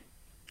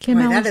 Kim,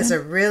 that's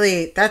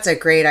a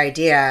great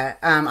idea.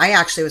 I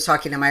actually was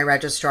talking to my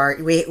registrar.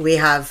 We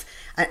have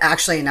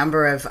actually a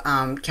number of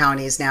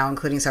counties now,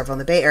 including several in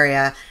the Bay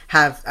Area,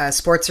 have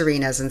sports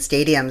arenas and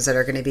stadiums that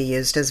are going to be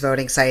used as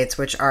voting sites,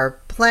 which are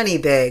plenty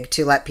big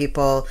to let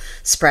people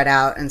spread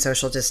out and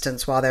social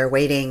distance while they're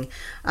waiting.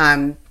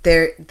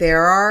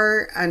 There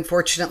are,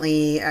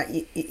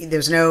 unfortunately,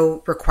 there's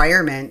no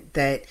requirement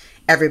that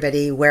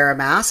everybody wear a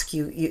mask.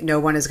 No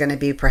one is going to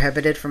be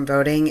prohibited from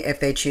voting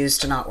if they choose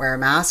to not wear a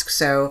mask.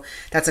 So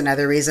that's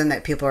another reason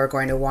that people are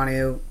going to want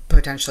to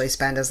potentially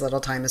spend as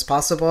little time as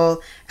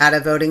possible at a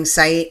voting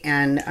site.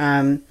 And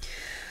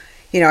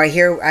I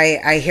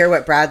hear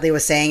what Bradley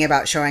was saying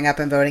about showing up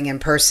and voting in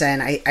person.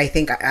 I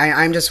think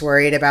I'm just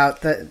worried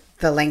about the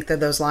length of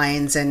those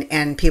lines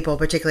and people,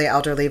 particularly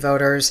elderly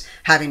voters,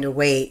 having to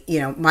wait.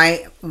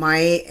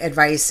 My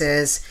advice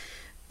is,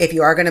 if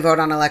you are going to vote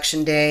on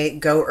election day,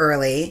 go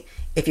early.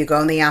 if you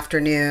go in the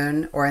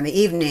afternoon or in the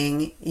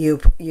evening, you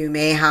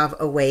may have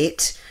a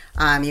wait.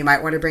 You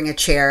might want to bring a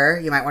chair.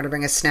 You might want to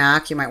bring a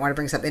snack. You might want to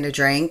bring something to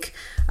drink.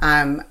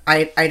 I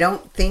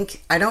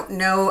don't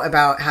know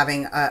about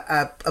having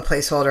a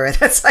placeholder.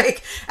 That's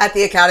like at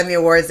the Academy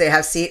Awards, they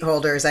have seat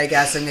holders, I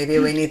guess, and maybe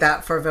we need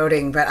that for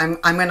voting. But I'm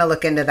going to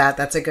look into that.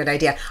 That's a good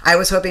idea. I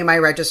was hoping my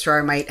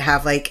registrar might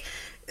have like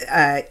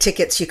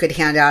tickets you could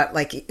hand out,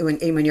 like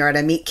when you're at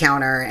a meat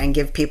counter, and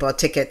give people a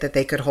ticket that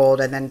they could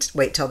hold and then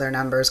wait till their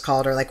number is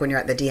called, or like when you're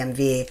at the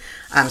DMV,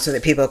 so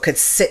that people could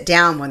sit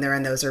down when they're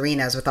in those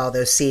arenas with all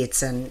those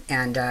seats and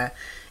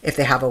if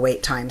they have a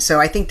wait time. So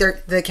I think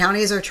the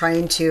counties are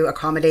trying to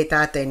accommodate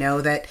that. They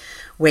know that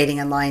waiting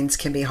in lines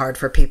can be hard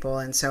for people.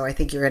 And so I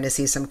think you're going to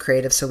see some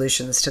creative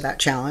solutions to that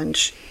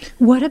challenge.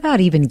 What about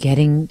even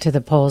getting to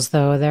the polls,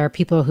 though? There are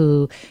people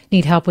who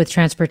need help with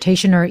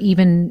transportation, or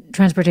even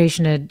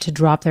transportation to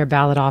drop their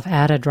ballot off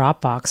at a drop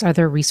box. Are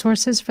there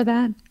resources for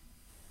that?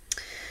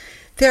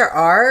 There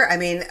are. I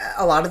mean,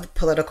 a lot of the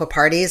political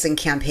parties and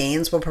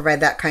campaigns will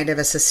provide that kind of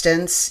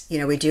assistance. You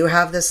know, we do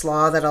have this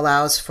law that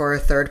allows for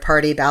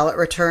third-party ballot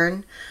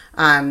return.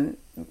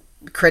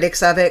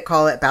 Critics of it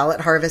call it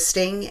ballot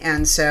harvesting.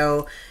 And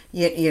so,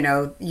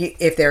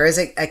 if there is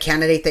a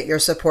candidate that you're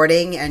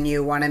supporting and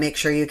you want to make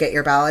sure you get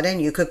your ballot in,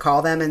 you could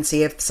call them and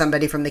see if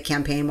somebody from the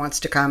campaign wants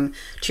to come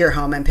to your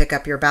home and pick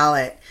up your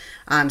ballot.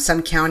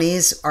 Some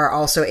counties are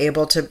also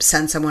able to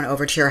send someone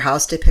over to your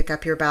house to pick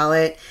up your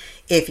ballot.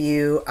 If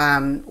you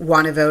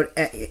want to vote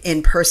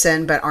in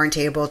person but aren't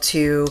able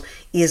to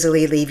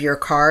easily leave your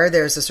car,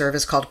 there's a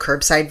service called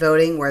curbside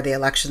voting where the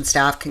election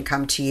staff can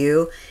come to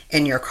you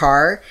in your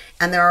car.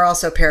 And there are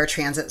also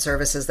paratransit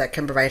services that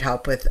can provide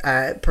help with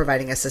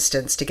providing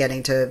assistance to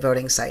getting to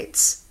voting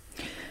sites.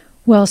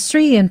 Well,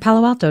 Sri in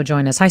Palo Alto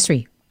join us. Hi,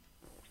 Sri.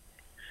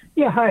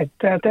 Yeah, hi.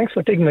 Thanks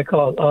for taking the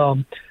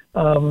call.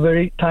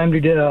 Very timely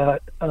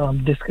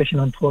discussion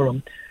on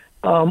forum.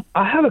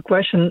 I have a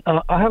question.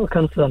 I have a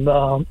concern.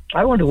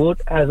 I want to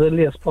vote as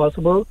early as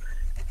possible,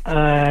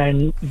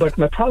 but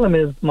my problem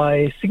is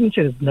my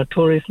signature is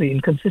notoriously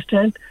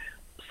inconsistent.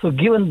 So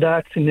given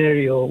that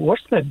scenario,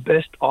 what's my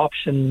best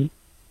option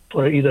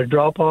for either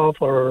drop off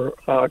or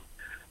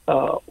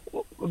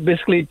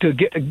basically to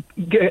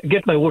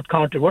get my vote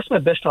counted? What's my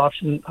best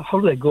option? How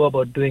do I go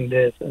about doing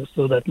this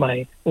so that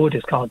my vote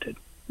is counted?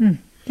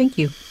 Thank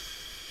you.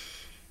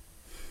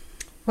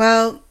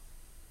 Well,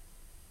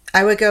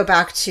 I would go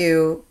back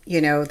to,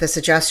 the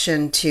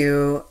suggestion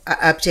to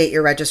update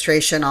your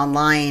registration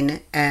online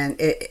and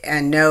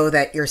know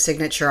that your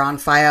signature on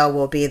file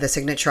will be the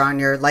signature on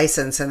your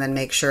license, and then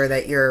make sure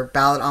that your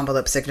ballot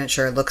envelope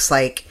signature looks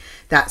like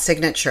that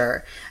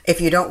signature.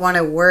 If you don't want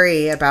to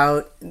worry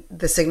about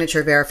the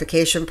signature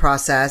verification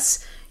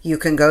process, you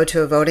can go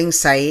to a voting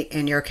site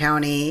in your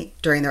county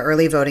during the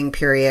early voting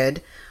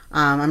period.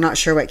 I'm not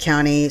sure what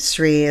county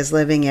Sri is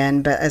living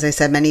in, but as I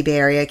said, many Bay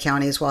Area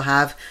counties will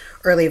have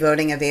early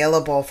voting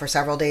available for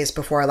several days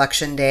before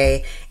Election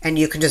Day, and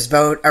you can just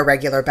vote a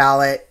regular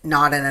ballot,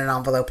 not in an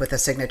envelope with a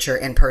signature,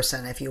 in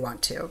person if you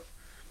want to.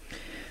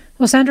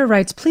 Well, Sandra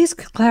writes, please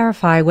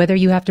clarify whether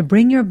you have to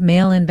bring your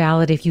mail-in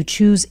ballot if you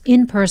choose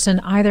in person,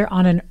 either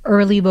on an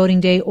early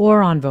voting day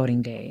or on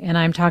voting day. And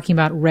I'm talking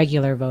about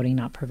regular voting,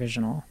 not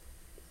provisional.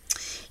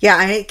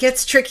 Yeah, it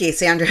gets tricky,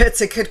 Sandra. It's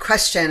a good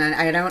question, and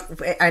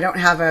I don't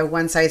have a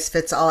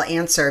one-size-fits-all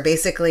answer.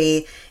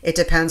 Basically, it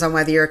depends on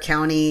whether your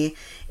county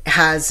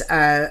has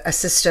a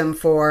system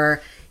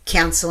for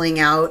canceling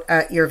out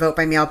your vote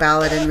by mail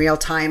ballot in real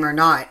time or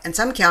not. And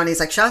some counties,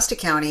 like Shasta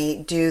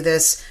County, do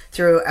this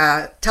through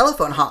a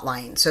telephone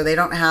hotline. So they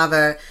don't have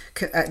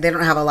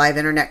a live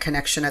internet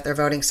connection at their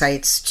voting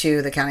sites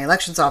to the county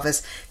elections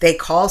office. They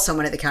call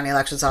someone at the county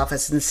elections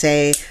office and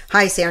say,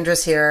 "Hi,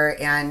 Sandra's here,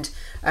 and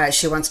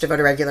she wants to vote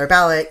a regular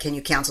ballot. Can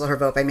you cancel her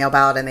vote by mail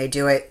ballot?" And they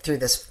do it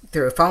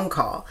through a phone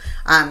call.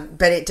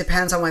 But it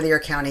depends on whether your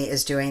county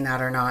is doing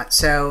that or not.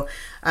 So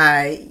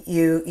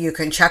you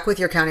can check with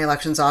your county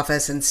elections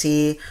office and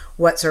see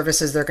what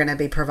services they're going to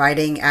be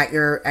providing at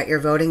your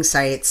voting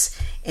sites.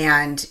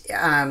 And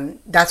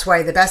that's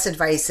why the best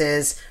advice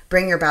is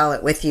bring your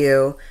ballot with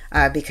you,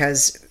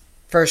 because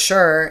for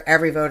sure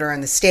every voter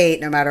in the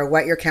state, no matter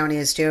what your county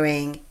is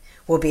doing,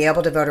 will be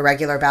able to vote a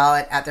regular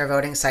ballot at their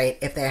voting site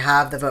if they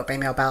have the vote by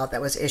mail ballot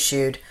that was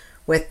issued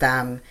with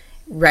them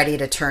ready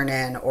to turn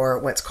in, or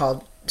what's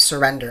called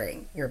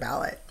surrendering your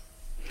ballot.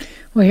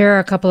 Well, here are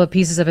a couple of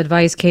pieces of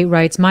advice. Kate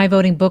writes, my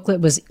voting booklet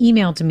was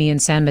emailed to me in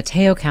San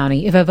Mateo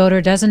County. If a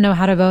voter doesn't know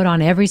how to vote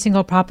on every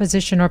single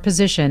proposition or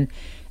position,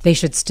 they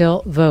should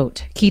still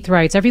vote. Keith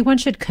writes, everyone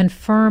should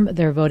confirm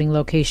their voting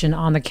location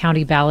on the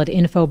county ballot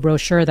info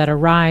brochure that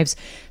arrives.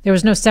 There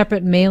was no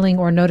separate mailing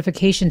or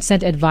notification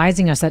sent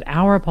advising us that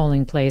our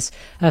polling place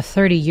of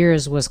 30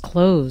 years was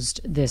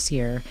closed this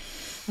year.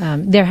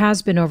 There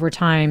has been over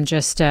time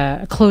just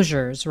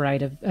closures,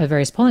 right, of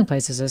various polling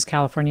places as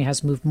California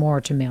has moved more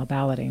to mail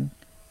balloting.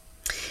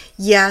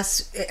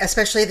 Yes,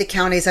 especially the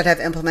counties that have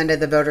implemented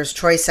the Voters'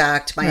 Choice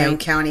Act. My own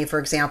county, for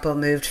example,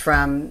 moved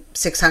from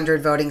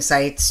 600 voting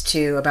sites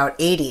to about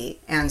 80.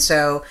 And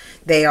so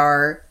they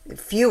are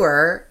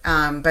fewer,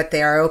 but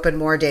they are open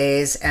more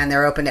days, and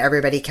they're open to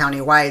everybody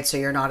countywide, so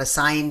you're not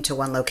assigned to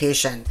one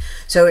location.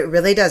 So it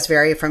really does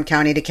vary from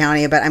county to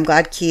county, but I'm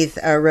glad Keith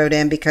wrote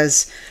in,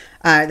 because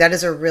that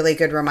is a really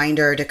good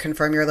reminder to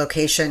confirm your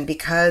location.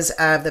 Because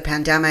of the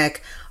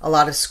pandemic, a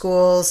lot of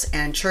schools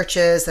and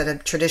churches that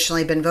have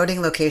traditionally been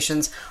voting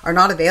locations are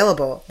not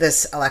available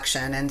this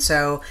election. And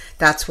so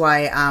that's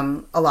why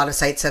a lot of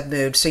sites have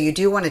moved. So you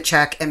do want to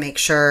check and make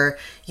sure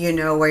you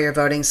know where your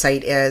voting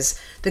site is.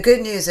 The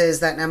good news is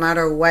that no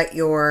matter what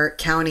your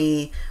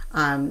county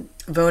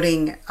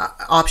voting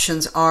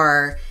options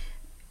are,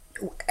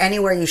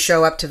 anywhere you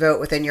show up to vote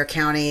within your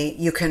county,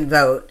 you can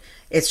vote.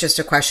 It's just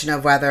a question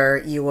of whether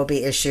you will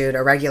be issued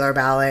a regular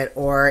ballot,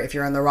 or if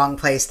you're in the wrong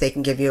place, they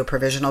can give you a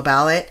provisional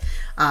ballot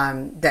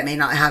that may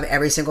not have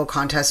every single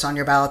contest on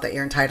your ballot that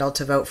you're entitled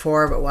to vote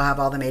for, but will have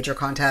all the major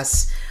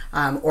contests,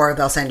 or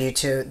they'll send you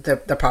to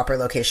the proper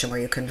location where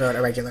you can vote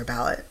a regular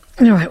ballot.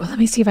 All right. Well, let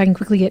me see if I can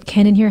quickly get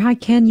Ken in here. Hi,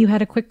 Ken. You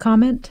had a quick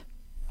comment?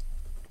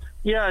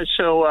 Yeah,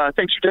 so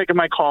thanks for taking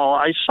my call.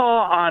 I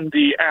saw on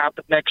the app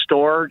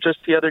Nextdoor just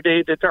the other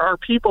day that there are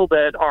people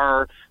that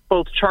are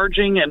both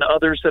charging and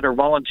others that are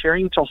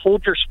volunteering to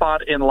hold your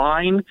spot in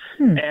line,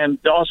 and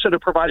also to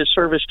provide a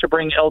service to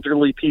bring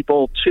elderly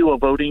people to a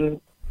voting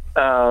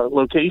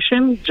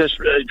location. Just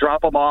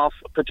drop them off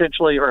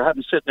potentially, or have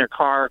them sit in their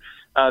car.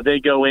 They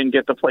go in,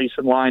 get the place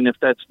in line if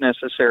that's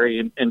necessary,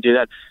 and do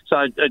that. So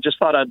I just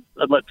thought I'd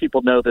let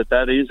people know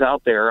that is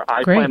out there.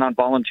 I plan on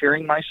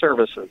volunteering my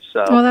services.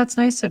 So, well, that's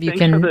nice of you.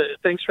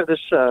 Thanks for this.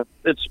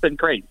 It's been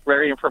great.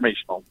 Very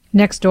informational.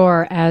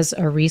 Nextdoor as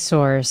a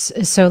resource.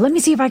 So let me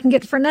see if I can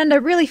get Fernanda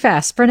really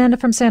fast. Fernanda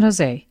from San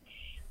Jose.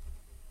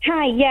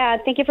 Hi, yeah,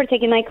 thank you for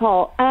taking my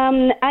call.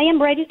 I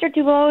am registered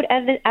to vote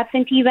as an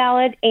absentee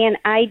ballot, and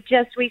I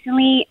just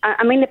recently,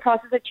 I'm in the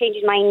process of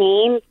changing my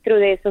name through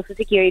the Social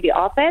Security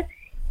office.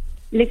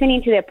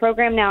 Listening to the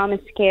program now, I'm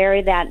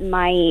scared that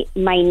my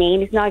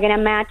name is not going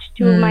to match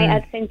to my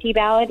absentee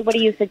ballot. What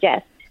do you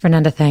suggest?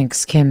 Fernanda,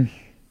 thanks. Kim?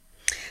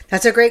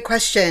 That's a great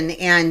question,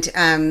 and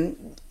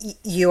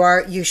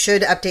you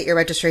should update your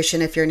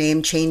registration if your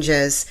name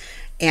changes,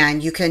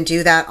 and you can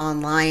do that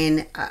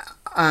online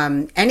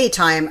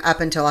anytime up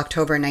until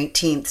October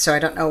 19th. So I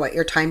don't know what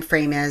your time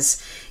frame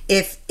is.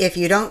 If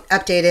you don't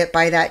update it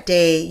by that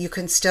day, you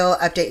can still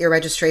update your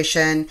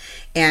registration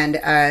and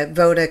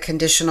vote a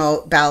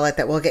conditional ballot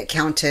that will get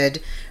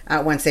counted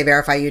once they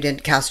verify you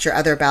didn't cast your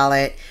other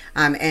ballot.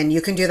 And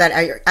you can do that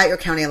at your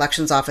county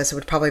elections office. It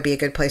would probably be a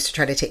good place to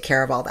try to take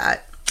care of all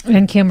that.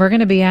 And Kim, we're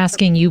going to be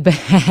asking you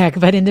back,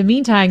 but in the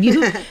meantime,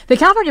 the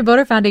California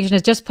Voter Foundation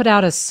has just put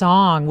out a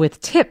song with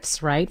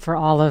tips, right, for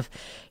all of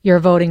your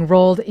voting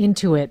rolled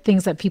into it,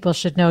 things that people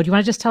should know. Do you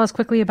want to just tell us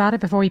quickly about it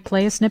before we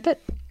play a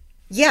snippet?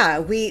 Yeah,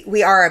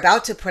 we are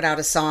about to put out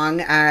a song.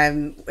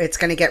 It's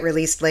going to get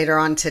released later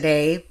on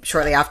today,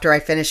 shortly after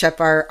I finish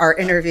up our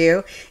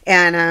interview.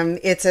 And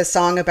it's a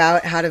song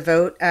about how to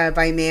vote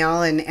by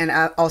mail and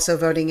also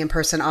voting in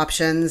person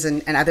options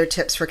and other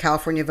tips for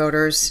California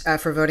voters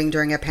for voting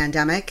during a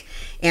pandemic.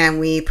 And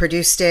we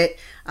produced it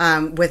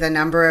with a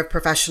number of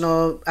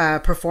professional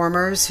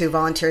performers who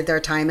volunteered their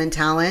time and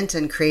talent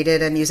and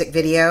created a music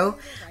video.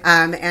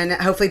 And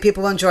hopefully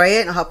people will enjoy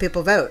it and help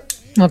people vote.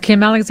 Well,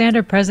 Kim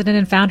Alexander, president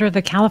and founder of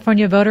the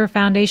California Voter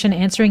Foundation,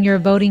 answering your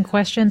voting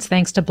questions.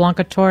 Thanks to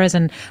Blanca Torres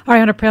and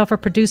Ariana Prel for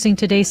producing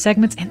today's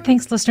segments. And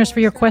thanks, listeners, for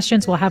your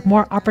questions. We'll have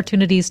more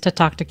opportunities to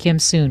talk to Kim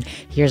soon.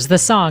 Here's the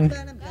song.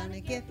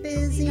 Get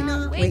busy,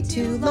 not wait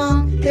too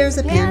long. There's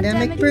a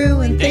pandemic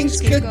brewing, things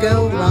could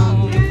go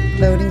wrong.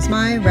 Voting's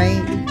my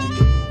right,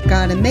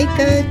 gotta make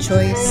a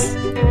choice.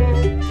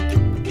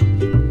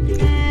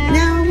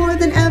 Now more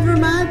than ever,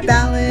 my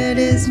ballot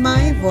is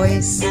my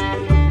voice.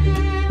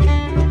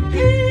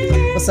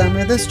 Well, some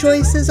of those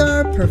choices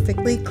are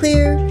perfectly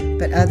clear,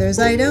 but others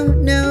I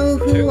don't know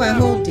who I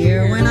hold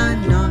dear. When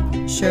I'm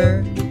not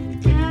sure,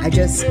 I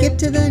just skip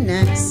to the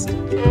next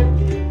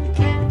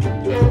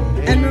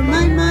and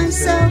remind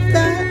myself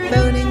that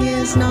voting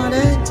is not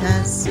a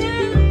test.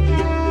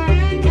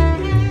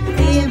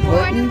 The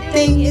important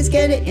thing is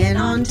get it in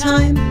on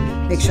time.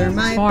 Make sure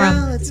my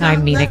ballot's not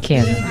I'm Mina left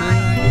Kim.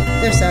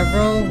 behind. There's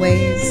several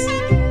ways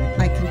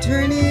I can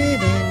turn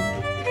it in.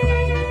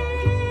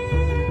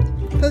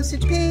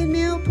 Postage paid,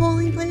 mail,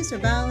 polling place, or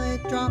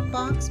ballot drop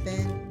box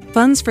bin.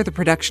 Funds for the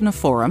production of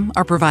Forum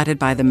are provided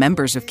by the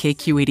members of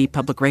KQED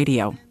Public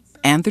Radio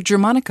and the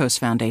Germanicos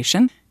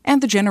Foundation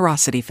and the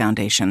Generosity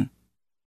Foundation.